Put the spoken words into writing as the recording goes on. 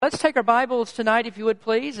Let's take our Bibles tonight, if you would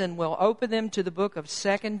please, and we'll open them to the book of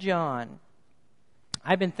 2 John.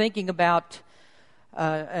 I've been thinking about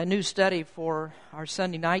a new study for our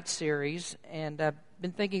Sunday night series, and I've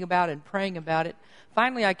been thinking about it and praying about it.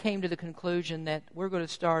 Finally, I came to the conclusion that we're going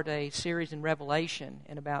to start a series in Revelation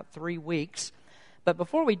in about 3 weeks. But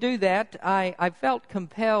before we do that, I felt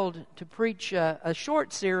compelled to preach a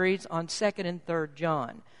short series on 2nd and 3rd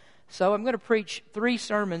John. So I'm going to preach 3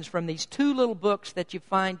 sermons from these 2 little books that you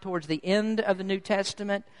find towards the end of the New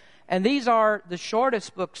Testament. And these are the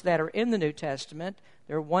shortest books that are in the New Testament.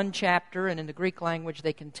 They're 1 chapter, and in the Greek language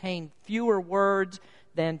they contain fewer words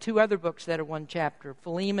than 2 other books that are 1 chapter,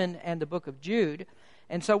 Philemon and the book of Jude.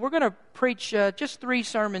 And so we're going to preach just 3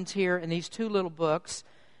 sermons here in these 2 little books.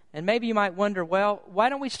 And maybe you might wonder, well, why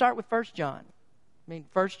don't we start with 1 John? I mean,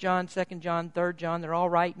 1 John, 2 John, 3 John, they're all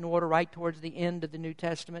right in order, right towards the end of the New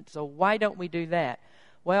Testament. So why don't we do that?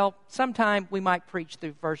 Well, sometime we might preach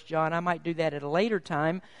through 1 John. I might do that at a later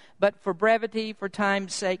time. But for brevity, for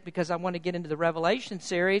time's sake, because I want to get into the Revelation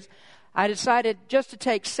series, I decided just to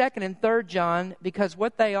take 2nd and 3rd John, because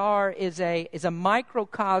what they are is a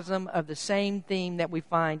microcosm of the same theme that we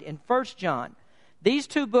find in 1 John. These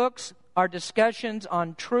 2 books are discussions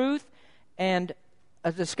on truth and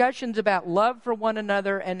discussions about love for one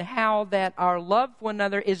another and how that our love for one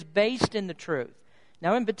another is based in the truth.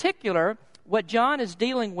 Now, in particular, what John is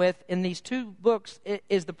dealing with in these 2 books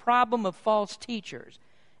is the problem of false teachers.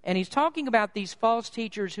 And he's talking about these false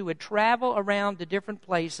teachers who would travel around to different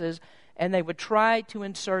places and they would try to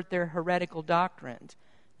insert their heretical doctrines.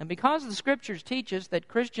 And because the Scriptures teach us that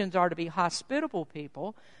Christians are to be hospitable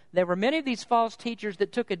people, there were many of these false teachers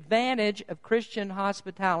that took advantage of Christian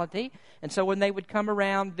hospitality. And so when they would come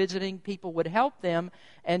around visiting, people would help them.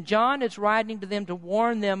 And John is writing to them to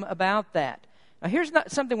warn them about that. Now, here's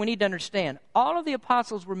something we need to understand. All of the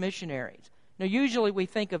apostles were missionaries. Now, usually we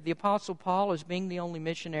think of the Apostle Paul as being the only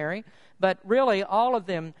missionary, but really all of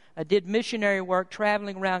them did missionary work,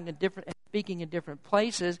 traveling around and speaking in different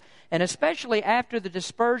places, and especially after the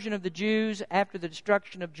dispersion of the Jews, after the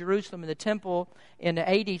destruction of Jerusalem and the temple in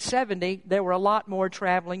AD 70, there were a lot more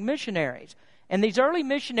traveling missionaries. And these early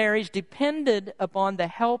missionaries depended upon the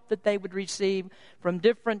help that they would receive from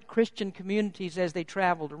different Christian communities as they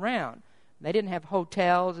traveled around. They didn't have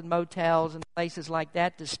hotels and motels and places like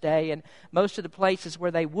that to stay, and most of the places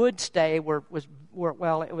where they would stay it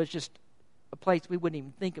was just a place we wouldn't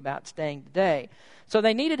even think about staying today. So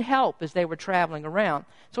they needed help as they were traveling around.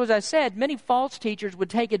 So as I said, many false teachers would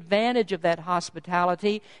take advantage of that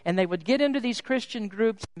hospitality, and they would get into these Christian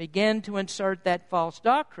groups and begin to insert that false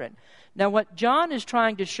doctrine. Now, what John is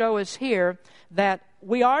trying to show us here, that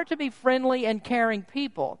we are to be friendly and caring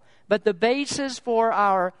people, but the basis for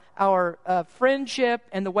our friendship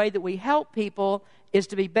and the way that we help people is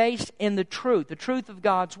to be based in the truth of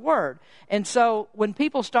God's Word. And so when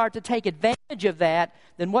people start to take advantage of that,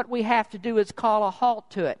 then what we have to do is call a halt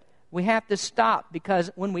to it. We have to stop, because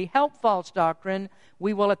when we help false doctrine,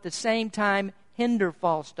 we will at the same time hinder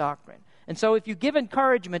false doctrine. And so if you give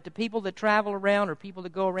encouragement to people that travel around or people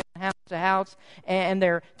that go around house to house and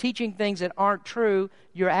they're teaching things that aren't true,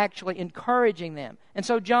 you're actually encouraging them. And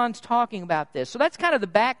so John's talking about this. So that's kind of the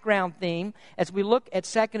background theme as we look at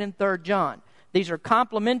 2nd and 3rd John. These are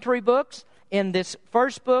complementary books. In this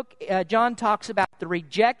first book, John talks about the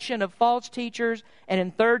rejection of false teachers, and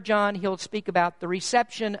in 3rd John, he'll speak about the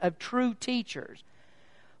reception of true teachers.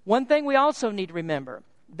 One thing we also need to remember,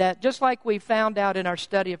 that just like we found out in our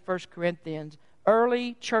study of 1 Corinthians,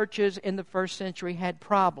 early churches in the first century had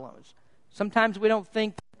problems. Sometimes we don't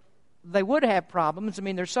think they would have problems. I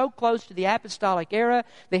mean, they're so close to the apostolic era.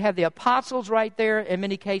 They have the apostles right there in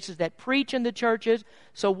many cases that preach in the churches.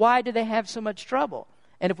 So why do they have so much trouble?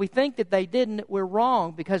 And if we think that they didn't, we're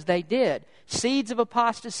wrong, because they did. Seeds of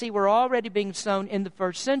apostasy were already being sown in the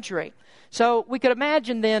first century. So we could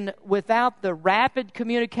imagine then, without the rapid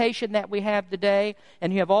communication that we have today,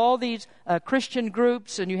 and you have all these Christian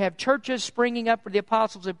groups, and you have churches springing up where the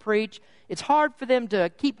apostles have preached, it's hard for them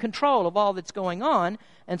to keep control of all that's going on.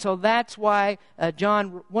 And so that's why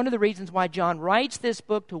one of the reasons why John writes this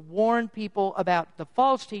book, to warn people about the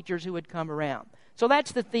false teachers who would come around. So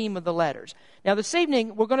that's the theme of the letters. Now this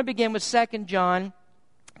evening, we're going to begin with 2 John.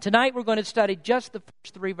 Tonight we're going to study just the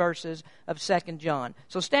first 3 verses of 2 John.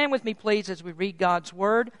 So stand with me, please, as we read God's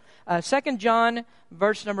Word. 2 John,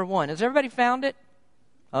 verse number 1. Has everybody found it?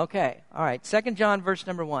 Okay. All right. 2 John, verse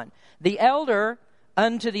number 1. The elder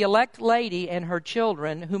unto the elect lady and her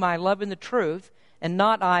children, whom I love in the truth, and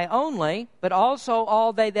not I only, but also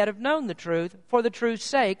all they that have known the truth, for the truth's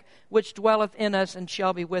sake, which dwelleth in us and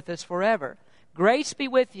shall be with us forever. Grace be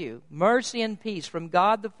with you, mercy and peace from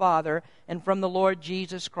God the Father and from the Lord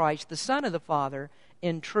Jesus Christ, the Son of the Father,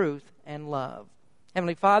 in truth and love.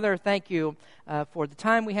 Heavenly Father, thank you for the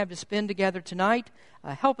time we have to spend together tonight.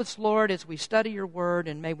 Help us, Lord, as we study your word,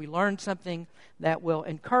 and may we learn something that will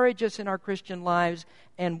encourage us in our Christian lives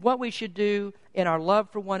and what we should do in our love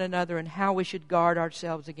for one another and how we should guard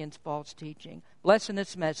ourselves against false teaching. Bless in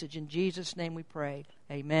this message. In Jesus' name we pray.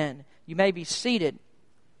 Amen. You may be seated.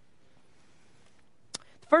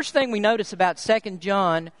 First thing we notice about 2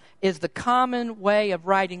 John is the common way of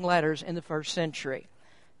writing letters in the first century.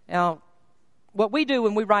 Now, what we do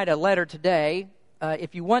when we write a letter today,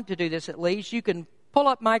 if you want to do this at least, you can pull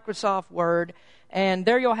up Microsoft Word, and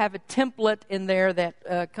there you'll have a template in there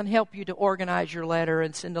that can help you to organize your letter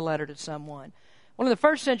and send a letter to someone. Well, in the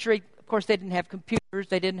first century, of course, they didn't have computers.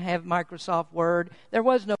 They didn't have Microsoft Word. There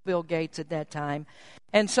was no Bill Gates at that time.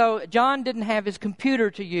 And so John didn't have his computer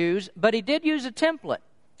to use, but he did use a template.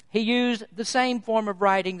 He used the same form of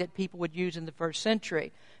writing that people would use in the first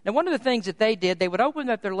century. Now, one of the things that they did, they would open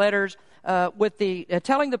up their letters with the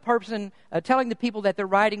telling the people that they're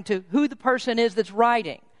writing to who the person is that's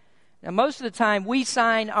writing. Now, most of the time, we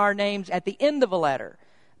sign our names at the end of a letter,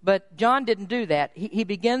 but John didn't do that. He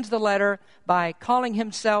begins the letter by calling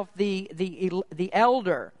himself the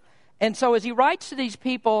elder. And so as he writes to these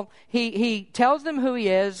people, he tells them who he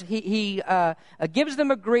is. He gives them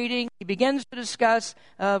a greeting. He begins to discuss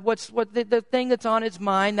the thing that's on his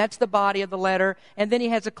mind. That's the body of the letter. And then he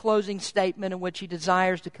has a closing statement in which he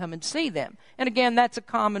desires to come and see them. And again, that's a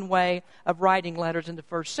common way of writing letters in the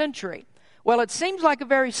first century. Well, it seems like a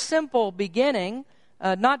very simple beginning,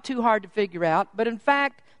 not too hard to figure out. But in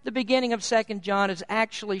fact, the beginning of 2 John is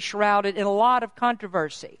actually shrouded in a lot of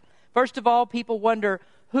controversy. First of all, people wonder,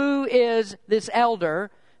 who is this elder?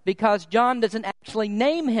 Because John doesn't actually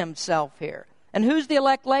name himself here. And who's the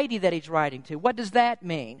elect lady that he's writing to? What does that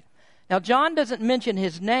mean? Now, John doesn't mention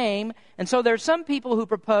his name, and so there are some people who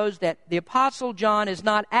propose that the Apostle John is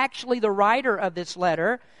not actually the writer of this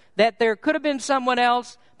letter, that there could have been someone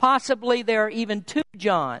else. Possibly there are even two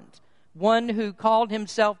Johns. One who called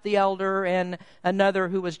himself the elder and another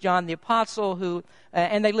who was John the Apostle,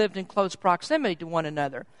 and they lived in close proximity to one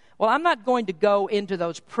another. Well, I'm not going to go into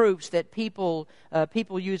those proofs that people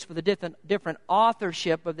use for the different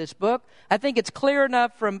authorship of this book. I think it's clear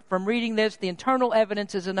enough from reading this, the internal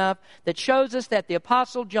evidence is enough that shows us that the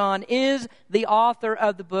Apostle John is the author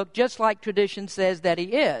of the book, just like tradition says that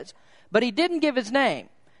he is. But he didn't give his name.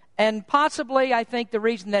 And possibly, I think the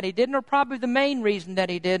reason that he didn't, or probably the main reason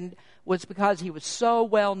that he didn't, was because he was so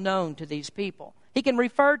well known to these people. He can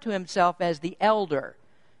refer to himself as the elder.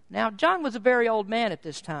 Now, John was a very old man at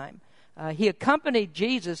this time. He accompanied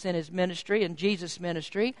Jesus in his ministry, in Jesus'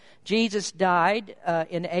 ministry. Jesus died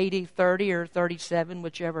in AD 30 or 37,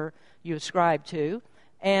 whichever you ascribe to.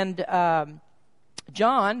 And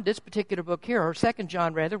John, this particular book here, or 2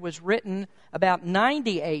 John rather, was written about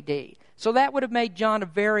 90 AD. So that would have made John a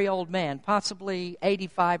very old man, possibly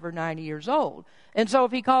 85 or 90 years old. And so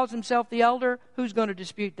if he calls himself the elder, who's going to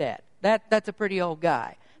dispute that? That's a pretty old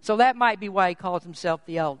guy. So that might be why he calls himself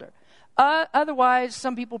the elder. Otherwise,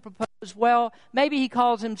 some people propose, well, maybe he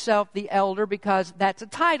calls himself the elder because that's a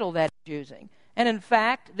title that he's using. And in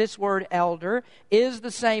fact, this word elder is the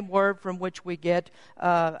same word from which we get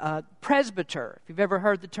presbyter. If you've ever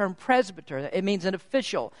heard the term presbyter, it means an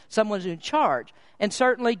official, someone who's in charge. And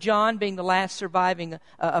certainly John, being the last surviving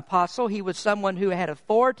apostle, he was someone who had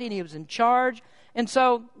authority and he was in charge. And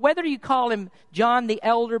so whether you call him John the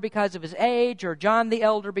Elder because of his age or John the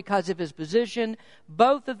Elder because of his position,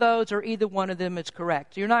 both of those or either one of them is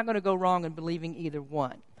correct. So you're not going to go wrong in believing either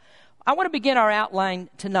one. I want to begin our outline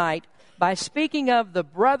tonight by speaking of the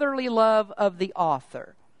brotherly love of the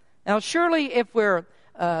author. Now, surely if we're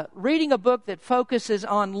reading a book that focuses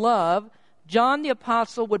on love, John the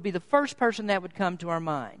Apostle would be the first person that would come to our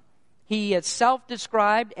mind. He is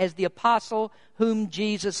self-described as the apostle whom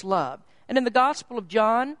Jesus loved. And in the Gospel of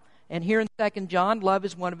John, and here in 2 John, love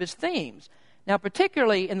is one of his themes. Now,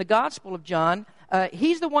 particularly in the Gospel of John,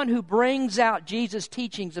 he's the one who brings out Jesus'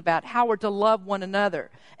 teachings about how we're to love one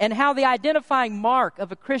another and how the identifying mark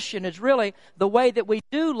of a Christian is really the way that we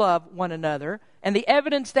do love one another and the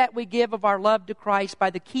evidence that we give of our love to Christ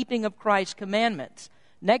by the keeping of Christ's commandments.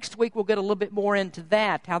 Next week, we'll get a little bit more into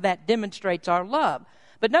that, how that demonstrates our love.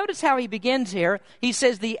 But notice how he begins here. He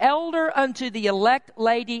says, the elder unto the elect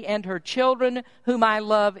lady and her children whom I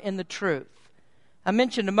love in the truth. I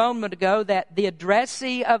mentioned a moment ago that the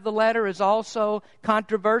addressee of the letter is also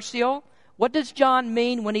controversial. What does John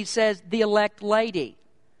mean when he says the elect lady?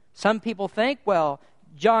 Some people think, well,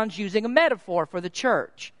 John's using a metaphor for the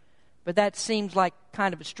church. But that seems like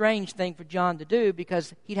kind of a strange thing for John to do,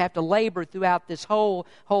 because he'd have to labor throughout this whole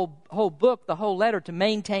book, the whole letter, to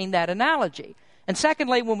maintain that analogy. And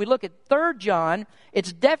secondly, when we look at 3 John,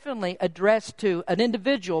 it's definitely addressed to an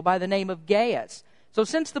individual by the name of Gaius. So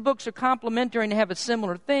since the books are complementary and have a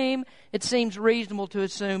similar theme, it seems reasonable to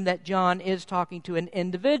assume that John is talking to an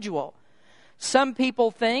individual. Some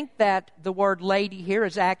people think that the word lady here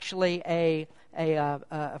is actually a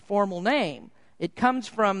formal name. It comes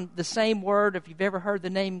from the same word, if you've ever heard the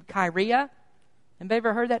name Kyria. Have you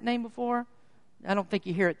ever heard that name before? I don't think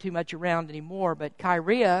you hear it too much around anymore, but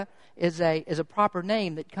Kyria is a proper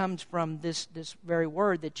name that comes from this very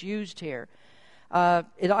word that's used here.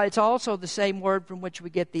 It's also the same word from which we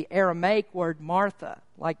get the Aramaic word Martha,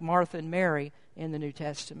 like Martha and Mary in the New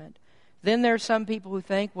Testament. Then there are some people who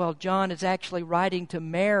think, well, John is actually writing to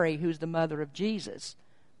Mary, who's the mother of Jesus.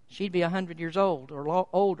 She'd be 100 years old or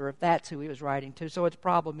older if that's who he was writing to, so it's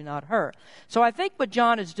probably not her. So I think what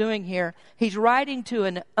John is doing here, he's writing to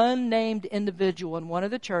an unnamed individual in one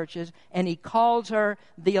of the churches, and he calls her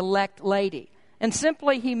the elect lady. And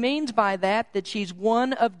simply he means by that she's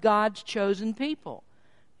one of God's chosen people.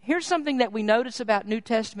 Here's something that we notice about New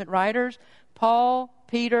Testament writers. Paul,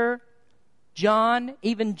 Peter, John,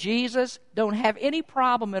 even Jesus don't have any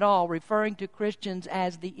problem at all referring to Christians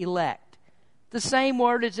as the elect. The same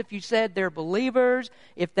word as if you said they're believers,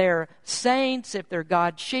 if they're saints, if they're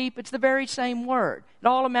God's sheep. It's the very same word. It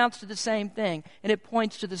all amounts to the same thing, and it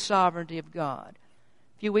points to the sovereignty of God.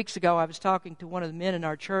 A few weeks ago, I was talking to one of the men in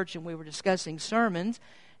our church, and we were discussing sermons,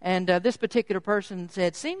 and this particular person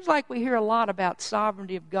said, seems like we hear a lot about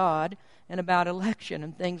sovereignty of God and about election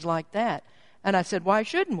and things like that. And I said, why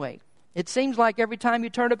shouldn't we? It seems like every time you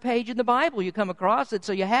turn a page in the Bible, you come across it,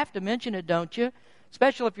 so you have to mention it, don't you?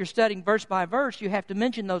 Especially if you're studying verse by verse, you have to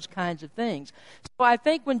mention those kinds of things. So I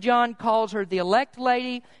think when John calls her the elect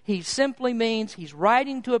lady, he simply means he's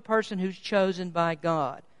writing to a person who's chosen by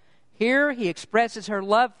God. Here he expresses her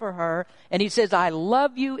love for her, and he says, I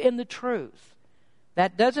love you in the truth.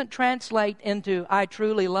 That doesn't translate into I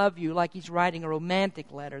truly love you like he's writing a romantic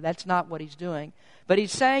letter. That's not what he's doing. But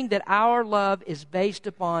he's saying that our love is based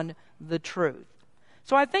upon the truth.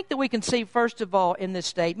 So I think that we can see, first of all, in this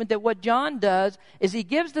statement, that what John does is he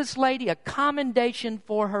gives this lady a commendation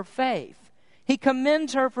for her faith. He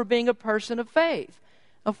commends her for being a person of faith.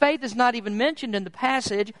 Now, faith is not even mentioned in the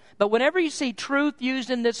passage, but whenever you see truth used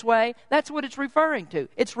in this way, that's what it's referring to.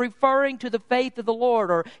 It's referring to the faith of the Lord,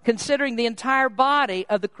 or considering the entire body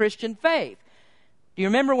of the Christian faith. Do you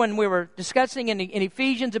remember when we were discussing in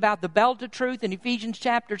Ephesians about the belt of truth in Ephesians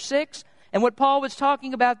chapter 6? And what Paul was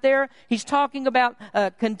talking about there, he's talking about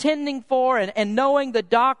contending for and knowing the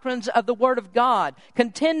doctrines of the Word of God,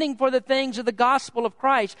 contending for the things of the gospel of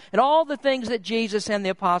Christ, and all the things that Jesus and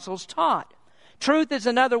the apostles taught. Truth is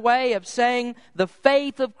another way of saying the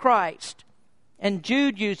faith of Christ. And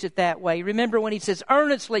Jude used it that way. Remember when he says,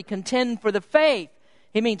 earnestly contend for the faith.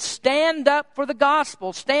 He means stand up for the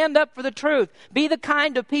gospel, stand up for the truth. Be the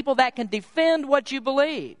kind of people that can defend what you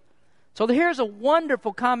believe. So here's a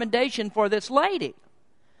wonderful commendation for this lady.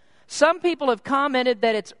 Some people have commented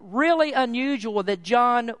that it's really unusual that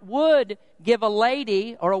John would give a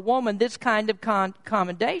lady or a woman this kind of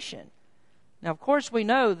commendation. Now, of course, we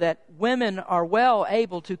know that women are well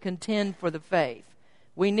able to contend for the faith.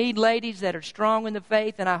 We need ladies that are strong in the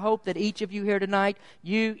faith, and I hope that each of you here tonight,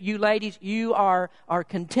 you ladies, you are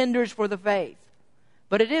contenders for the faith.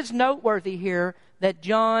 But it is noteworthy here that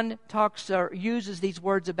John talks or uses these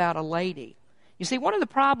words about a lady. You see, one of the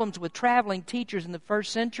problems with traveling teachers in the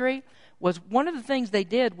first century was one of the things they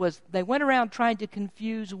did was they went around trying to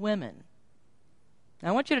confuse women. Now,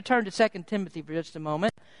 I want you to turn to 2 Timothy for just a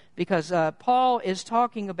moment, because Paul is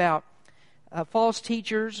talking about false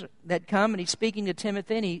teachers that come, and he's speaking to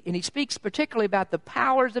Timothy, and he speaks particularly about the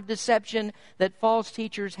powers of deception that false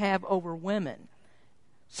teachers have over women.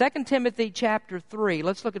 2 Timothy chapter 3,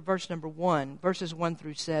 let's look at verse number 1, verses 1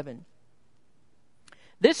 through 7.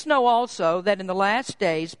 This know also, that in the last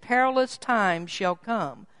days perilous times shall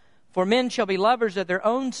come. For men shall be lovers of their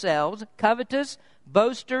own selves, covetous,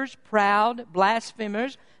 boasters, proud,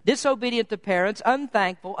 blasphemers, disobedient to parents,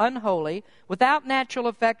 unthankful, unholy, without natural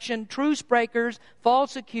affection, truce breakers,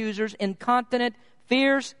 false accusers, incontinent,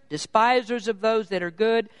 fierce, despisers of those that are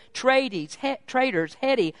good, traitors,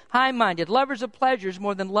 heady, high-minded, lovers of pleasures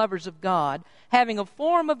more than lovers of God, having a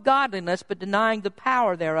form of godliness but denying the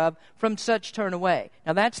power thereof, from such turn away.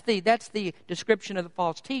 Now that's the description of the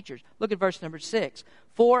false teachers. Look at verse number 6.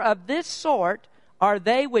 For of this sort are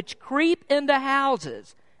they which creep into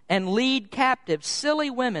houses and lead captive silly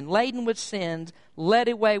women laden with sins, led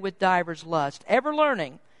away with divers lusts, ever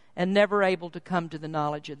learning and never able to come to the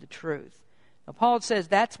knowledge of the truth. Now, Paul says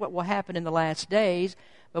that's what will happen in the last days,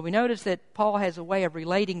 but we notice that Paul has a way of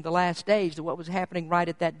relating the last days to what was happening right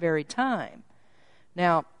at that very time.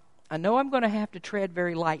 Now, I know I'm going to have to tread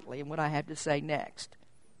very lightly in what I have to say next.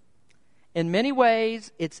 In many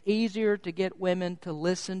ways, it's easier to get women to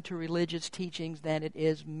listen to religious teachings than it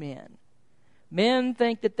is men. Men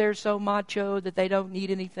think that they're so macho that they don't need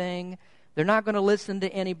anything. They're not going to listen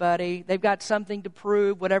to anybody. They've got something to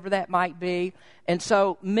prove, whatever that might be. And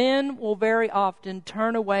so men will very often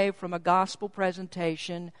turn away from a gospel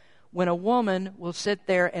presentation when a woman will sit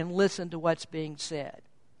there and listen to what's being said.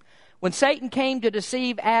 When Satan came to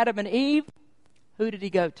deceive Adam and Eve, who did he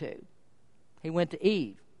go to? He went to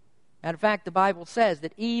Eve. Matter of fact, the Bible says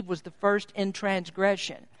that Eve was the first in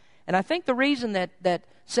transgression. And I think the reason that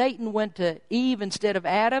Satan went to Eve instead of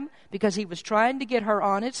Adam, because he was trying to get her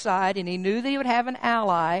on his side, and he knew that he would have an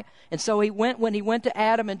ally. And so when he went to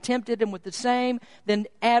Adam and tempted him with the same, then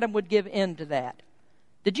Adam would give in to that.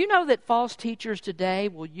 Did you know that false teachers today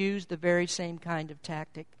will use the very same kind of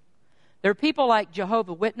tactic? There are people like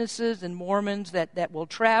Jehovah's Witnesses and Mormons that will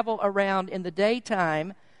travel around in the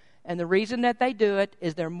daytime, and the reason that they do it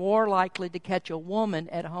is they're more likely to catch a woman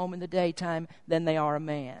at home in the daytime than they are a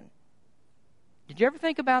man. Did you ever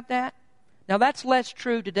think about that? Now, that's less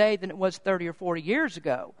true today than it was 30 or 40 years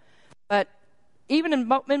ago. But even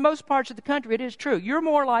in most parts of the country, it is true. You're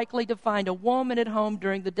more likely to find a woman at home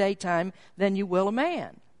during the daytime than you will a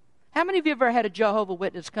man. How many of you have ever had a Jehovah's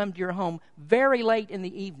Witness come to your home very late in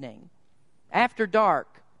the evening, after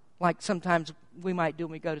dark, like sometimes we might do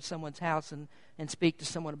when we go to someone's house and speak to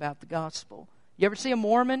someone about the gospel? You ever see a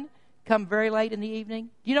Mormon come very late in the evening?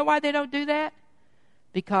 Do you know why they don't do that?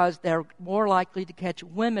 Because they're more likely to catch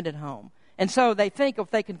women at home. And so they think if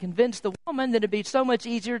they can convince the woman, then it'd be so much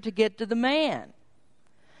easier to get to the man.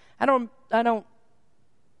 I don't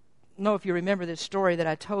know if you remember this story that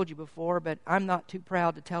I told you before, but I'm not too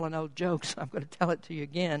proud to tell an old joke, so I'm going to tell it to you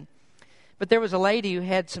again. But there was a lady who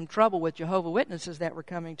had some trouble with Jehovah's Witnesses that were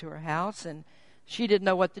coming to her house, and she didn't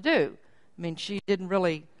know what to do. I mean, she didn't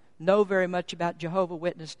really know very much about Jehovah's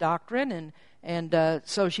Witness doctrine, and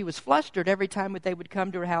so she was flustered every time that they would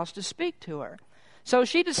come to her house to speak to her. So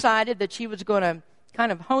she decided that she was going to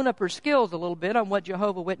kind of hone up her skills a little bit on what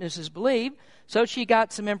Jehovah's Witnesses believe. So she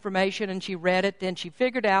got some information and she read it, and she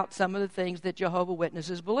figured out some of the things that Jehovah's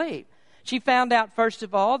Witnesses believe. She found out, first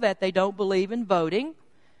of all, that they don't believe in voting,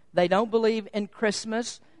 they don't believe in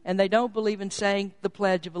Christmas, and they don't believe in saying the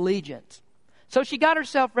Pledge of Allegiance. So she got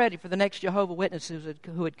herself ready for the next Jehovah's Witnesses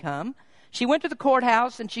who had come. She went to the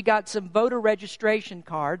courthouse and she got some voter registration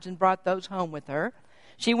cards and brought those home with her.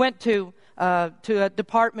 She went to a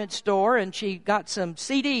department store and she got some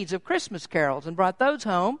CDs of Christmas carols and brought those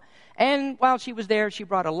home. And while she was there, she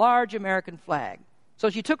brought a large American flag. So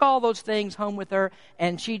she took all those things home with her,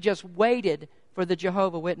 and she just waited for the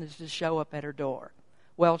Jehovah's Witnesses to show up at her door.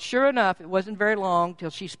 Well, sure enough, it wasn't very long till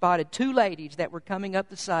she spotted two ladies that were coming up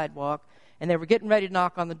the sidewalk, and they were getting ready to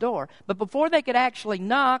knock on the door. But before they could actually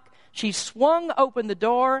knock, she swung open the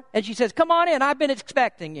door, and she says, "Come on in, I've been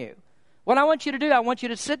expecting you. What I want you to do, I want you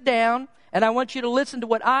to sit down, and I want you to listen to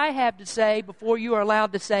what I have to say before you are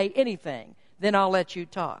allowed to say anything. Then I'll let you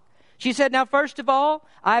talk." She said, "Now, first of all,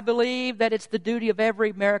 I believe that it's the duty of every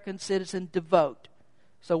American citizen to vote.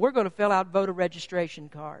 So we're going to fill out voter registration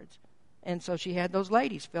cards." And so she had those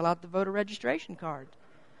ladies fill out the voter registration cards.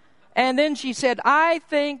 And then she said, "I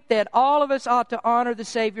think that all of us ought to honor the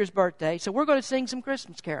Savior's birthday, so we're going to sing some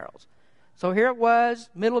Christmas carols." So here it was,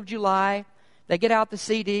 middle of July. They get out the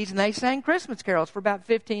CDs, and they sang Christmas carols for about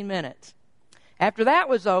 15 minutes. After that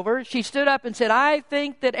was over, she stood up and said, "I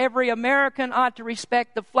think that every American ought to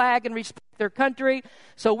respect the flag and respect their country,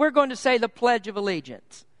 so we're going to say the Pledge of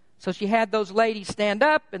Allegiance." So she had those ladies stand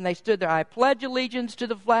up, and they stood there. "I pledge allegiance to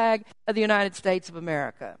the flag of the United States of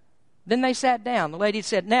America." Then they sat down. The lady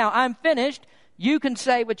said, "Now, I'm finished. You can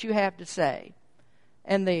say what you have to say."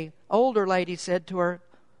 And the older lady said to her,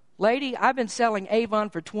 "Lady, I've been selling Avon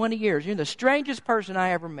for 20 years. You're the strangest person I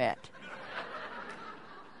ever met."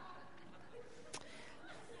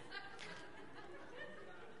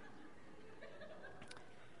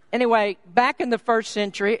 Anyway, back in the first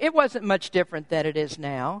century, it wasn't much different than it is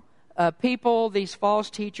now. People, these false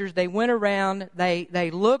teachers, they went around, they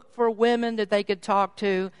looked for women that they could talk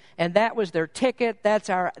to, and that was their ticket, that's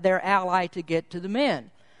their ally to get to the men.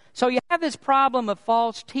 So you have this problem of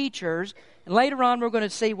false teachers, and later on we're going to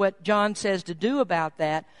see what John says to do about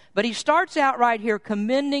that. But he starts out right here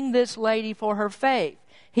commending this lady for her faith.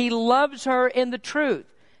 He loves her in the truth.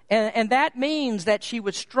 And that means that she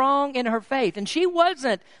was strong in her faith. And she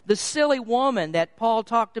wasn't the silly woman that Paul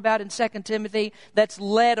talked about in 2 Timothy that's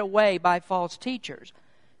led away by false teachers.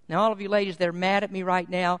 Now, all of you ladies that are mad at me right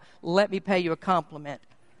now, let me pay you a compliment.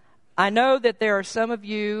 I know that there are some of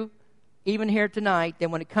you, even here tonight,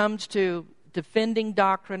 that when it comes to defending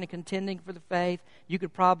doctrine and contending for the faith, you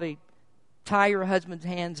could probably tie your husband's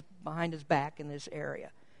hands behind his back in this area.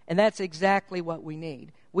 And that's exactly what we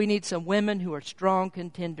need. We need some women who are strong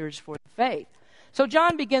contenders for the faith. So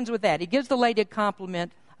John begins with that. He gives the lady a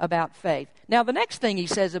compliment about faith. Now, the next thing he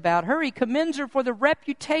says about her, he commends her for the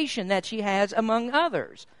reputation that she has among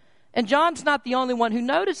others. And John's not the only one who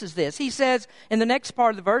notices this. He says in the next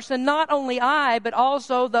part of the verse, and not only I, but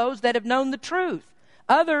also those that have known the truth.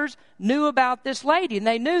 Others knew about this lady, and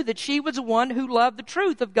they knew that she was the one who loved the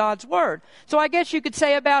truth of God's Word. So I guess you could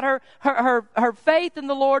say about her faith in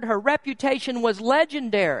the Lord, her reputation was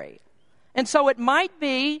legendary. And so it might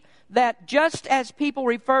be that just as people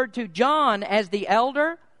referred to John as the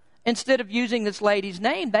elder, instead of using this lady's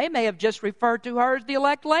name, they may have just referred to her as the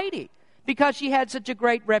elect lady because she had such a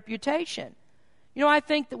great reputation. You know, I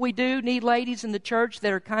think that we do need ladies in the church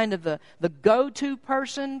that are kind of the go-to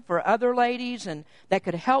person for other ladies and that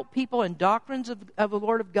could help people in doctrines of the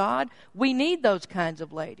Word of God. We need those kinds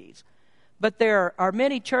of ladies. But there are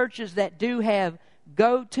many churches that do have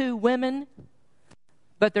go-to women,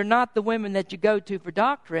 but they're not the women that you go to for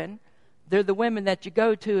doctrine. They're the women that you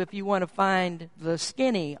go to if you want to find the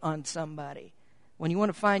skinny on somebody, when you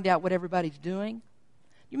want to find out what everybody's doing.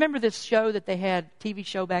 You remember this show that they had, TV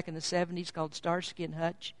show back in the 70s called Starsky and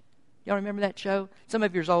Hutch? Y'all remember that show? Some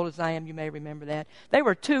of you are as old as I am, you may remember that. They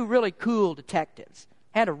were two really cool detectives.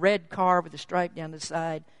 Had a red car with a stripe down the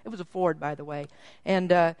side. It was a Ford, by the way. And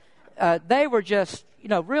they were just,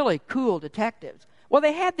 really cool detectives. Well,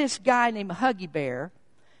 they had this guy named Huggy Bear,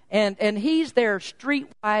 and he's their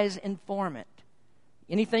streetwise informant.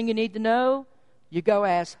 Anything you need to know, you go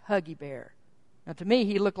ask Huggy Bear. Now, to me,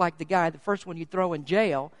 he looked like the guy, the first one you throw in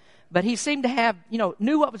jail, but he seemed to have,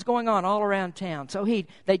 knew what was going on all around town. So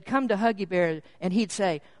they'd come to Huggy Bear, and he'd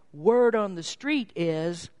say, word on the street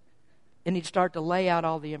is, and he'd start to lay out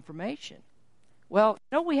all the information. Well,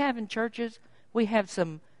 you know what we have in churches? We have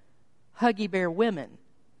some Huggy Bear women.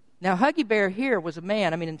 Now, Huggy Bear here was a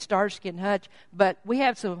man, in Starsky and Hutch, but we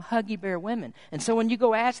have some Huggy Bear women. And so when you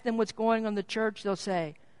go ask them what's going on in the church, they'll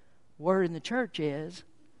say, word in the church is...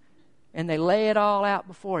 And they lay it all out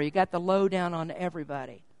before you. You got the lowdown on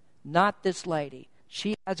everybody. Not this lady.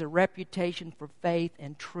 She has a reputation for faith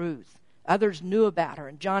and truth. Others knew about her,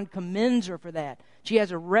 and John commends her for that. She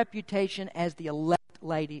has a reputation as the elect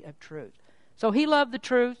lady of truth. So he loved the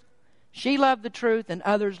truth, she loved the truth, and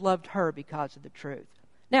others loved her because of the truth.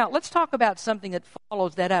 Now, let's talk about something that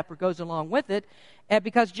follows that up or goes along with it,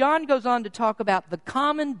 because John goes on to talk about the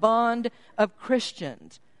common bond of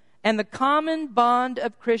Christians. And the common bond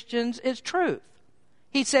of Christians is truth.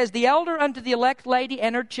 He says, the elder unto the elect lady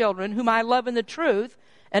and her children, whom I love in the truth,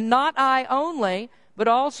 and not I only, but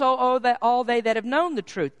also all they that have known the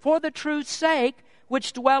truth, for the truth's sake,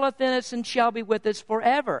 which dwelleth in us and shall be with us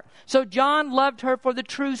forever. So John loved her for the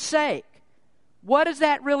truth's sake. What does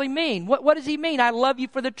that really mean? What does he mean? I love you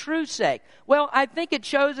for the truth's sake. Well, I think it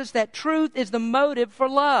shows us that truth is the motive for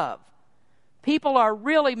love. People are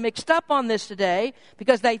really mixed up on this today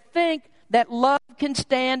because they think that love can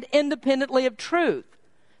stand independently of truth.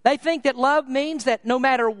 They think that love means that no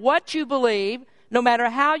matter what you believe, no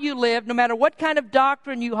matter how you live, no matter what kind of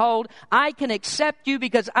doctrine you hold, I can accept you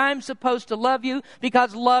because I'm supposed to love you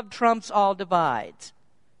because love trumps all divides.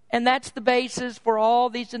 And that's the basis for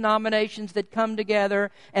all these denominations that come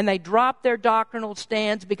together and they drop their doctrinal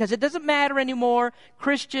stands because it doesn't matter anymore.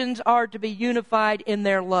 Christians are to be unified in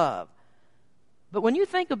their love. But when you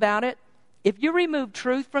think about it, if you remove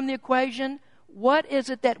truth from the equation, what is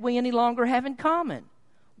it that we any longer have in common?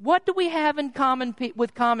 What do we have in common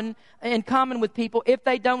with people if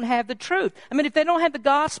they don't have the truth? If they don't have the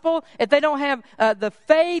gospel, if they don't have the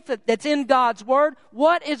faith that's in God's Word,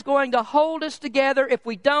 what is going to hold us together if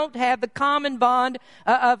we don't have the common bond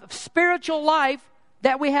of spiritual life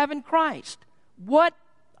that we have in Christ? What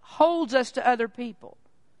holds us to other people?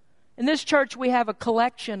 In this church, we have a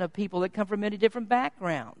collection of people that come from many different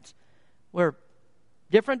backgrounds. We're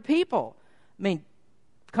different people.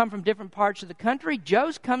 Come from different parts of the country.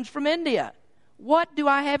 Jose comes from India. What do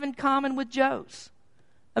I have in common with Jose?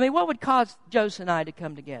 What would cause Jose and I to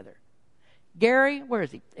come together? Gary, where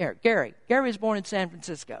is he? Gary. Gary was born in San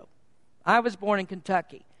Francisco. I was born in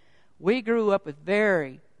Kentucky. We grew up with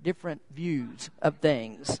very different views of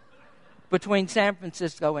things between San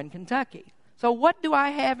Francisco and Kentucky. So what do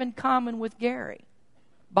I have in common with Gary?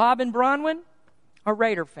 Bob and Bronwyn? are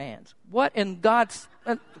Raider fans. What in God's...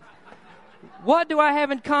 what do I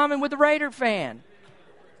have in common with a Raider fan?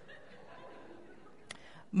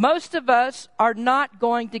 Most of us are not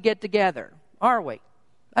going to get together, are we?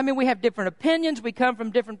 I mean, we have different opinions. We come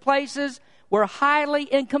from different places. We're highly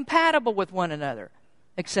incompatible with one another,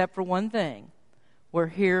 except for one thing. We're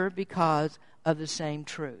here because of the same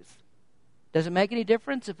truth. Does it make any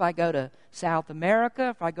difference if I go to South America,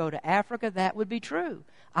 if I go to Africa? That would be true.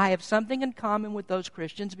 I have something in common with those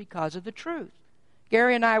Christians because of the truth.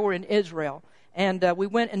 Gary and I were in Israel, and we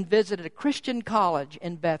went and visited a Christian college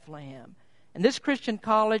in Bethlehem. And this Christian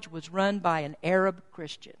college was run by an Arab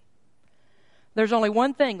Christian. There's only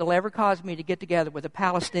one thing that will ever cause me to get together with a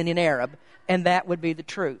Palestinian Arab, and that would be the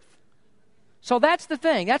truth. So that's the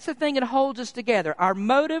thing. That's the thing that holds us together. Our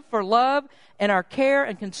motive for love and our care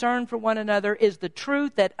and concern for one another is the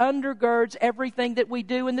truth that undergirds everything that we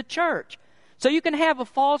do in the church. So you can have a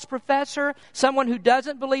false professor, someone who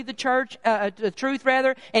doesn't believe the truth,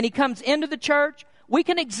 and he comes into the church. We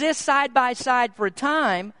can exist side by side for a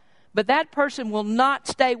time, but that person will not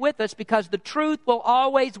stay with us because the truth will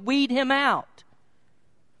always weed him out.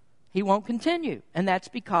 He won't continue. And that's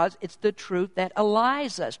because it's the truth that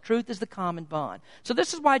allies us. Truth is the common bond. So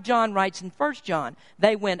this is why John writes in 1 John,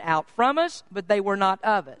 they went out from us, but they were not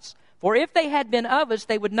of us. For if they had been of us,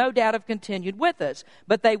 they would no doubt have continued with us.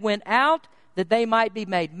 But they went out that they might be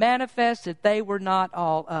made manifest that they were not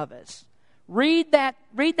all of us. Read that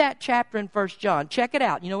chapter in 1 John. Check it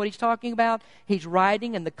out. You know what he's talking about? He's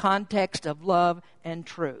writing in the context of love and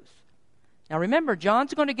truth. Now remember,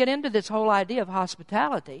 John's going to get into this whole idea of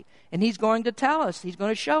hospitality, and he's going to tell us, he's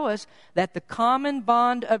going to show us that the common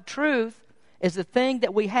bond of truth is the thing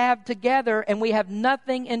that we have together, and we have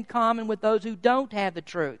nothing in common with those who don't have the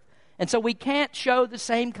truth. And so we can't show the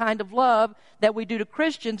same kind of love that we do to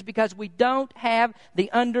Christians because we don't have the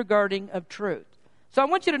undergirding of truth. So I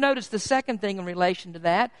want you to notice the second thing in relation to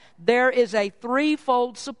that. There is a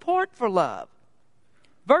threefold support for love.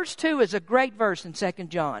 Verse 2 is a great verse in 2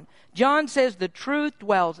 John. John says, the truth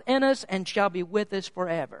dwells in us and shall be with us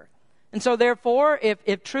forever. And so therefore,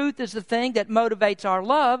 if truth is the thing that motivates our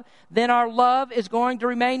love, then our love is going to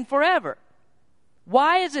remain forever.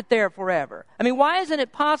 Why is it there forever? I mean, why isn't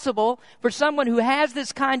it possible for someone who has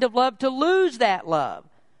this kind of love to lose that love?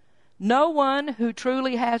 No one who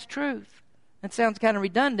truly has truth. That sounds kind of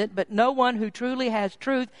redundant, but no one who truly has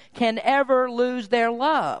truth can ever lose their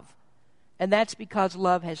love. And that's because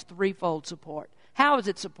love has threefold support. How is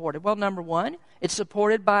it supported? Well, number one, it's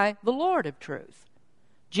supported by the Lord of truth.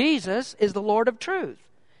 Jesus is the Lord of truth.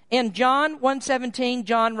 In John 1:17,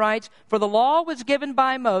 John writes, for the law was given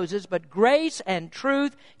by Moses, but grace and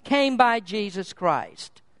truth came by Jesus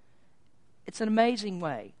Christ. It's an amazing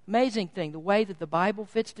thing, the way that the Bible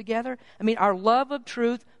fits together. I mean, our love of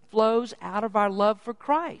truth flows out of our love for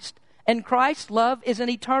Christ. And Christ's love is an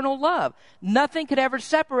eternal love. Nothing could ever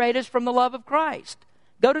separate us from the love of Christ.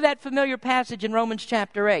 Go to that familiar passage in Romans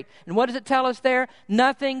chapter 8. And what does it tell us there?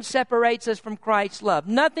 Nothing separates us from Christ's love.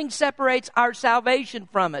 Nothing separates our salvation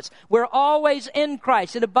from us. We're always in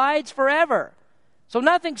Christ. It abides forever. So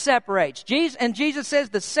nothing separates. Jesus says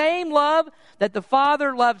the same love that the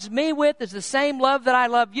Father loves me with is the same love that I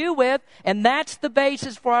love you with. And that's the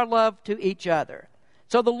basis for our love to each other.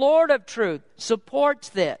 So the Lord of truth supports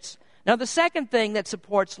this. Now the second thing that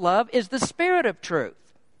supports love is the Spirit of truth.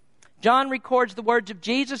 John records the words of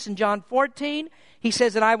Jesus in John 14. He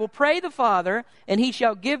says, and I will pray the Father, and he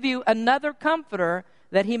shall give you another comforter,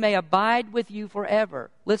 that he may abide with you forever.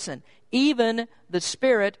 Listen, even the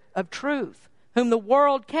Spirit of truth, whom the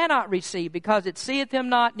world cannot receive, because it seeth him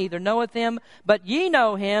not, neither knoweth him. But ye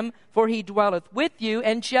know him, for he dwelleth with you,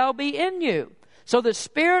 and shall be in you. So the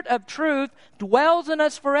Spirit of truth dwells in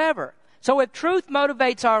us forever. So if truth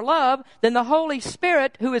motivates our love, then the Holy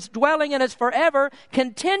Spirit, who is dwelling in us forever,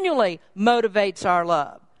 continually motivates our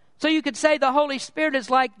love. So you could say the Holy Spirit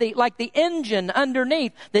is like the engine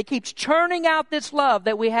underneath that keeps churning out this love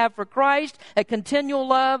that we have for Christ, a continual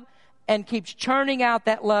love, and keeps churning out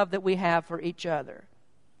that love that we have for each other.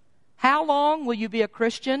 How long will you be a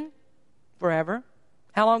Christian? Forever.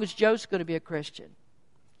 How long is Jose going to be a Christian?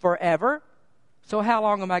 Forever. So how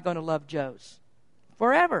long am I going to love Jose?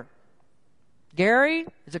 Forever. Gary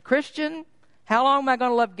is a Christian. How long am I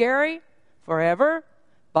going to love Gary? Forever.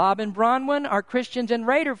 Bob and Bronwyn are Christians and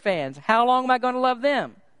Raider fans. How long am I going to love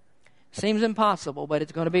them? Seems impossible, but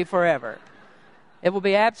it's going to be forever. It will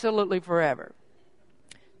be absolutely forever.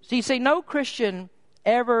 So you see, no Christian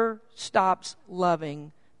ever stops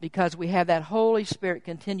loving because we have that Holy Spirit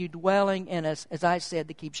continue dwelling in us, as I said,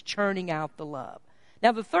 that keeps churning out the love.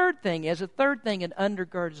 Now the third thing that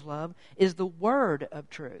undergirds love is the word of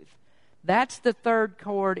truth. That's the third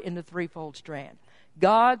cord in the threefold strand.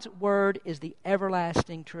 God's Word is the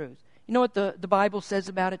everlasting truth. You know what the Bible says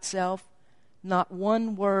about itself? Not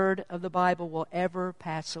one word of the Bible will ever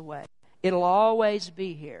pass away. It'll always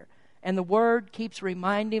be here. And the Word keeps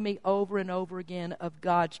reminding me over and over again of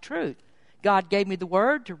God's truth. God gave me the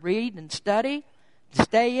Word to read and study, to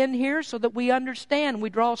stay in here so that we understand. We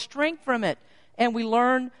draw strength from it, and we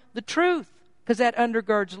learn the truth, because that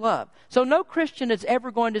undergirds love. So no Christian is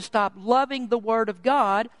ever going to stop loving the Word of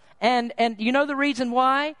God. And you know the reason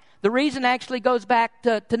why? The reason actually goes back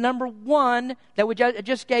to number one that I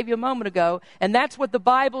just gave you a moment ago, and that's what the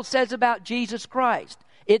Bible says about Jesus Christ.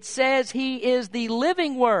 It says He is the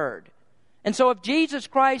living Word. And so if Jesus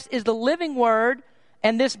Christ is the living Word,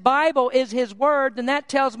 and this Bible is His Word, then that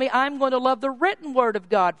tells me I'm going to love the written Word of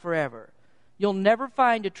God forever. You'll never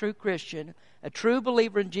find a true Christian, a true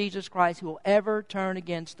believer in Jesus Christ, who will ever turn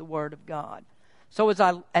against the Word of God. So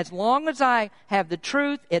as long as I have the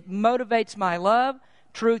truth, it motivates my love.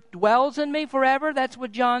 Truth dwells in me forever. That's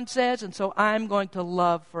what John says. And so I'm going to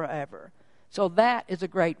love forever. So that is a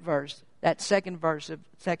great verse, that second verse of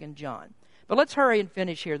 2 John. But let's hurry and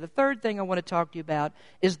finish here. The third thing I want to talk to you about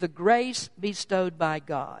is the grace bestowed by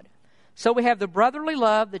God. So we have the brotherly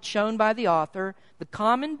love that's shown by the author, the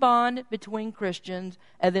common bond between Christians,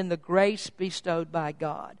 and then the grace bestowed by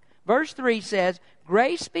God. Verse 3 says,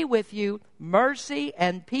 "Grace be with you, mercy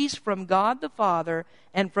and peace from God the Father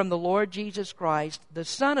and from the Lord Jesus Christ, the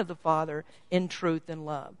Son of the Father, in truth and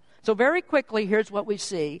love." So very quickly, here's what we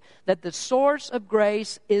see, that the source of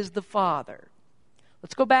grace is the Father.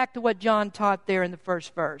 Let's go back to what John taught there in the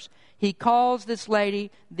first verse. He calls this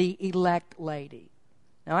lady the elect lady.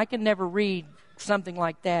 Now, I can never read something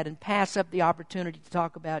like that and pass up the opportunity to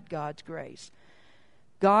talk about God's grace.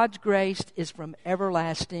 God's grace is from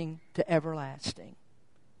everlasting to everlasting.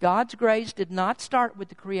 God's grace did not start with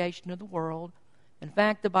the creation of the world. In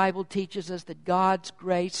fact, the Bible teaches us that God's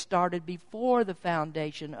grace started before the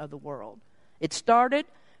foundation of the world. It started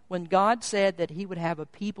when God said that He would have a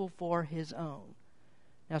people for His own.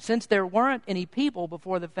 Now, since there weren't any people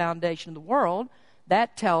before the foundation of the world,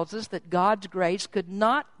 that tells us that God's grace could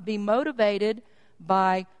not be motivated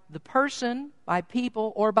by the person, by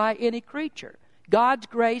people, or by any creature. God's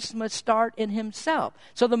grace must start in Himself.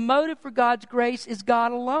 So the motive for God's grace is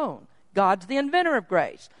God alone. God's the inventor of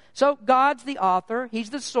grace. So God's the author. He's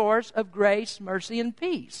the source of grace, mercy, and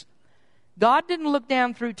peace. God didn't look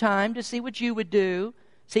down through time to see what you would do,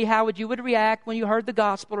 see how you would react when you heard the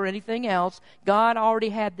gospel or anything else. God already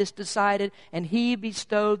had this decided, and He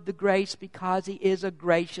bestowed the grace because He is a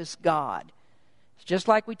gracious God. It's just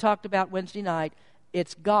like we talked about Wednesday night.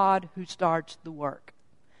 It's God who starts the work.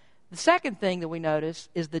 The second thing that we notice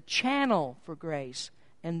is the channel for grace,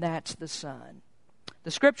 and that's the Son.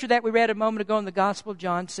 The scripture that we read a moment ago in the Gospel of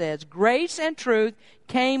John says, "Grace and truth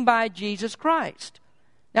came by Jesus Christ."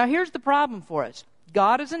 Now here's the problem for us.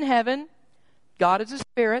 God is in heaven, God is a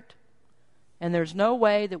spirit, and there's no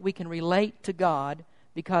way that we can relate to God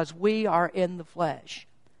because we are in the flesh.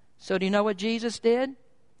 So do you know what Jesus did?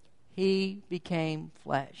 He became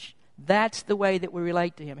flesh. That's the way that we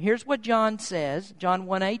relate to Him. Here's what John says, John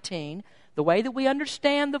 1:18. The way that we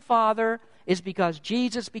understand the Father is because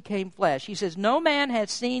Jesus became flesh. He says, "No man has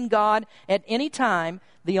seen God at any time.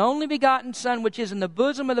 The only begotten Son, which is in the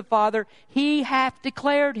bosom of the Father, He hath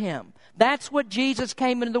declared Him." That's what Jesus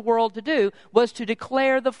came into the world to do, was to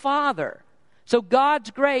declare the Father. So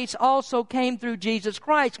God's grace also came through Jesus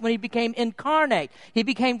Christ when He became incarnate. He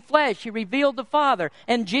became flesh. He revealed the Father.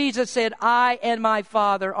 And Jesus said, "I and my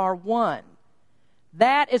Father are one."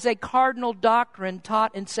 That is a cardinal doctrine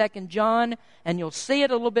taught in 2 John, and you'll see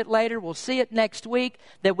it a little bit later. We'll see it next week,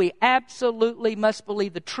 that we absolutely must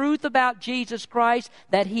believe the truth about Jesus Christ,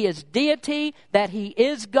 that He is deity, that He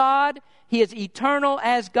is God. He is eternal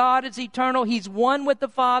as God is eternal. He's one with the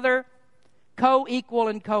Father, co-equal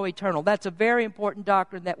and co-eternal. That's a very important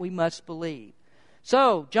doctrine that we must believe.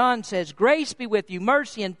 So, John says, "Grace be with you,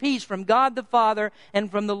 mercy and peace from God the Father and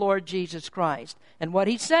from the Lord Jesus Christ." And what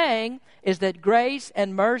he's saying is that grace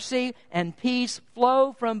and mercy and peace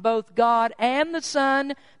flow from both God and the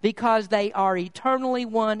Son because they are eternally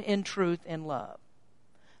one in truth and love.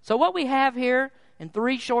 So what we have here in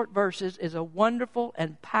 3 short verses is a wonderful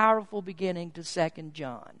and powerful beginning to 2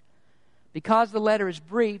 John. Because the letter is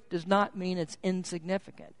brief does not mean it's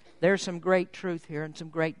insignificant. There's some great truth here and some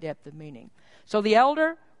great depth of meaning. So the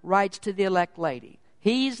elder writes to the elect lady.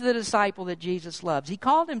 He's the disciple that Jesus loves. He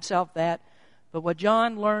called himself that, but what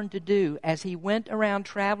John learned to do as he went around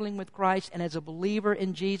traveling with Christ and as a believer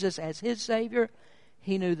in Jesus as his Savior,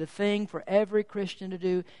 he knew the thing for every Christian to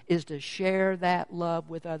do is to share that love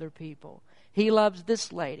with other people. He loves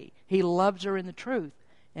this lady. He loves her in the truth,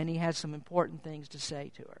 and he has some important things to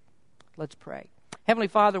say to her. Let's pray. Heavenly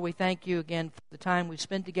Father, we thank you again for the time we've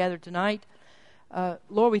spent together tonight.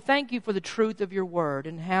 Lord, we thank you for the truth of your word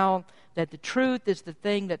and how that the truth is the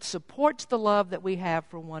thing that supports the love that we have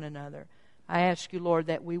for one another. I ask you, Lord,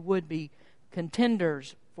 that we would be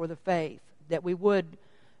contenders for the faith, that we would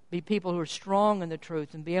be people who are strong in the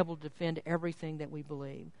truth and be able to defend everything that we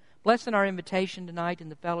believe. Bless in our invitation tonight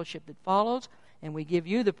and the fellowship that follows, and we give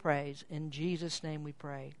you the praise. In Jesus' name we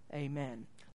pray. Amen.